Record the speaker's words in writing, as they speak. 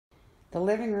the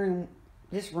living room,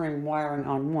 this room wiring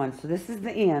on one. So this is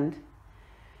the end.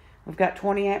 We've got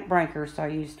 20 amp breakers, so I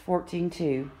used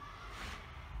 14.2.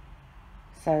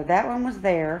 So that one was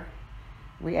there.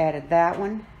 We added that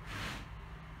one,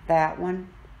 that one,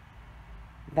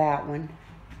 that one.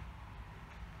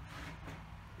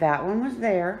 That one was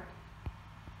there.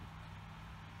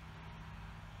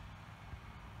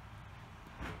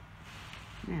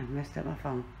 Yeah, I messed up my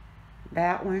phone.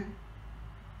 That one.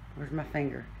 Where's my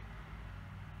finger?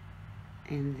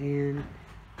 And then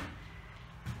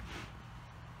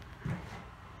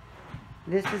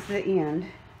this is the end,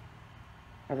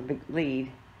 or the big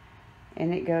lead,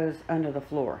 and it goes under the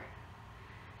floor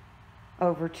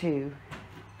over to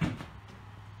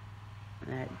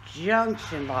that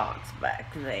junction box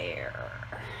back there.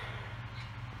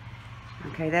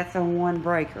 Okay, that's on one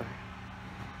breaker.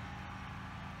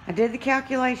 I did the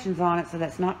calculations on it, so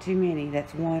that's not too many.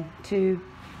 That's 1, 2,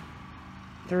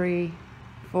 3,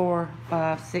 4,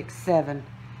 5, 6, 7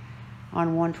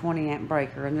 on 120 amp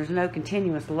breaker. And there's no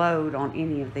continuous load on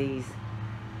any of these,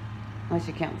 unless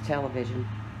you count the television.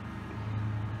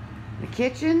 The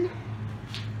kitchen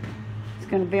is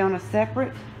going to be on a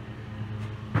separate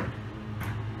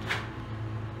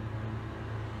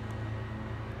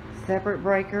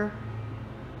breaker.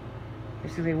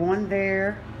 There's going to be one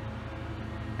there,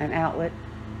 an outlet,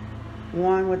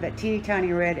 one with that teeny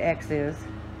tiny red X is,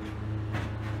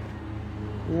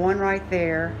 one right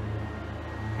there,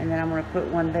 and then I'm going to put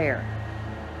one there.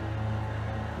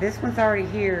 This one's already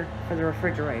here for the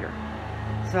refrigerator.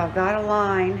 So I've got a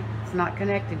line, it's not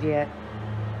connected yet,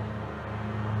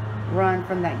 run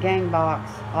from that gang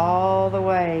box all the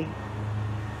way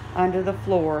under the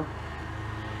floor,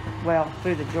 well,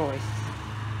 through the joists,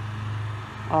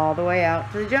 all the way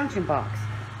out to the junction box.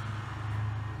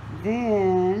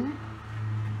 Then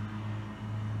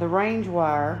the range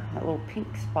wire, that little pink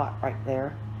spot right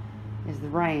there, is the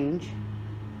range.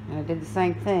 And I did the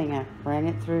same thing. I ran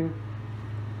it through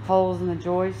holes in the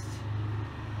joist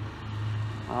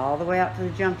all the way out to the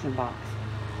junction box.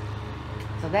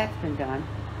 So that's been done.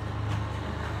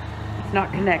 It's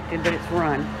not connected, but it's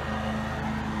run.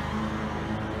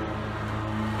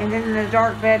 And then in the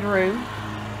dark bedroom,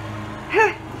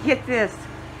 get this.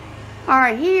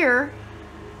 Alright, here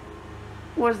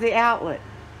was the outlet.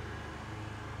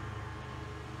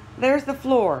 There's the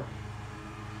floor.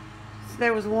 So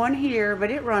there was one here, but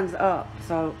it runs up,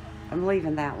 so I'm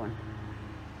leaving that one.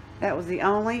 That was the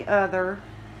only other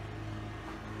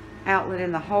outlet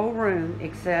in the whole room,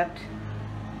 except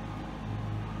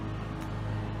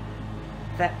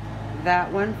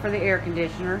that one for the air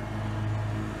conditioner.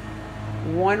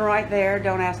 One right there,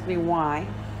 don't ask me why.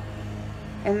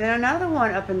 And then another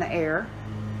one up in the air.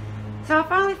 So I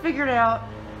finally figured out,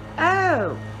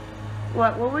 oh,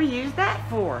 what will we use that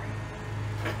for?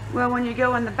 Well, when you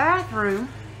go in the bathroom,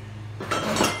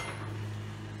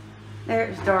 there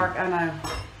it's dark, I know.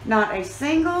 Not a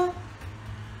single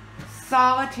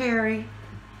solitary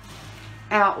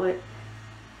outlet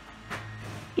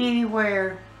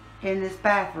anywhere in this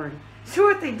bathroom. So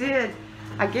what they did,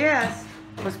 I guess,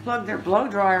 was plug their blow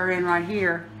dryer in right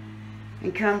here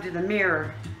and come to the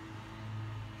mirror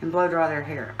and blow dry their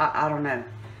hair. I don't know.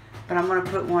 But I'm going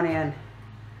to put one in,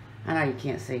 I know you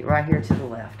can't see, right here to the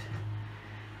left.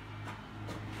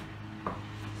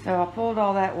 So I pulled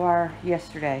all that wire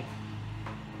yesterday.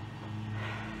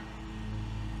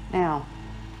 Now,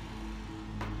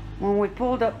 when we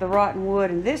pulled up the rotten wood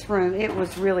in this room, it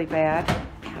was really bad.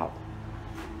 Ow.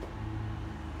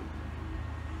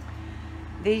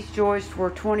 These joists were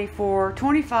 24,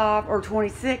 25, or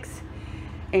 26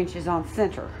 inches on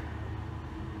center.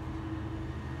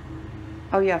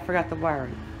 Oh yeah, I forgot the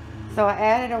wiring. So I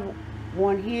added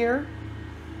one here,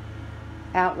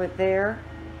 outlet there,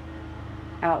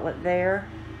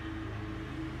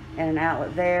 and an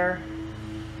outlet there.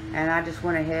 And I just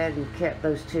went ahead and kept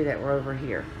those two that were over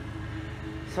here.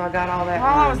 So I got all that.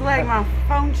 While I was letting my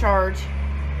phone charge,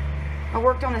 I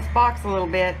worked on this box a little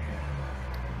bit.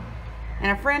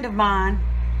 And a friend of mine,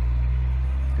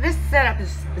 this setup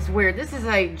is weird. This is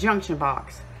a junction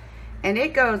box. And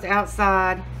it goes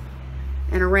outside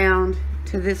and around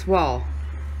to this wall.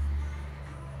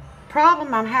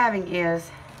 Problem I'm having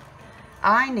is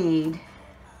I need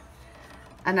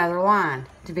another line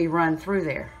to be run through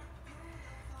there.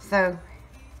 So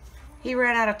he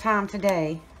ran out of time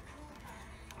today,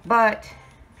 but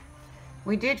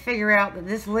we did figure out that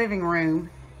this living room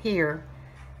here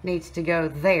needs to go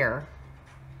there.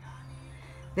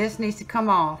 This needs to come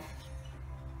off,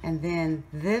 and then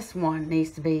this one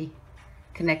needs to be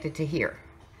connected to here.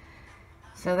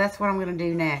 So that's what I'm going to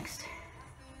do next.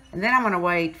 And then I'm going to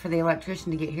wait for the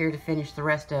electrician to get here to finish the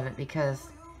rest of it, because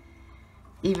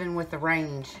even with the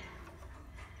range,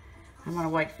 I'm going to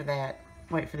wait for that.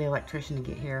 Wait for the electrician to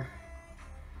get here.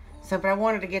 So, but I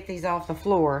wanted to get these off the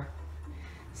floor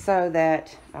so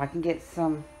that I can get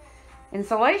some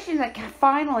insulation that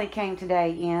finally came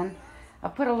today in. I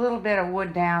put a little bit of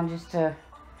wood down just to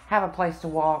have a place to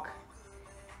walk.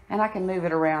 And I can move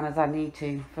it around as I need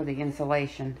to for the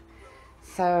insulation.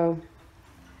 So,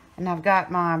 and I've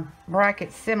got my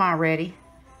brackets semi-ready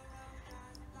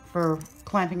for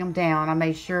clamping them down. I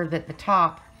made sure that the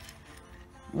top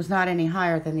was not any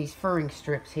higher than these furring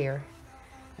strips here.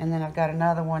 And then I've got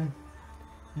another one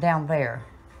down there.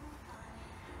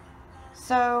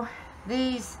 So,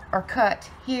 these are cut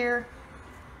here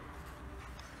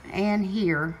and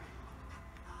here.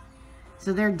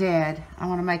 So they're dead. I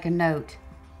want to make a note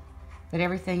that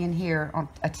everything in here on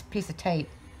a piece of tape,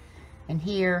 and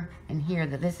here,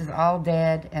 that this is all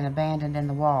dead and abandoned in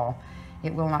the wall.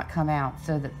 It will not come out,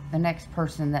 so that the next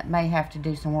person that may have to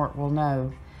do some work will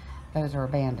know those are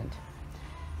abandoned.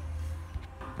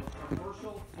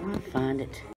 Let me find it.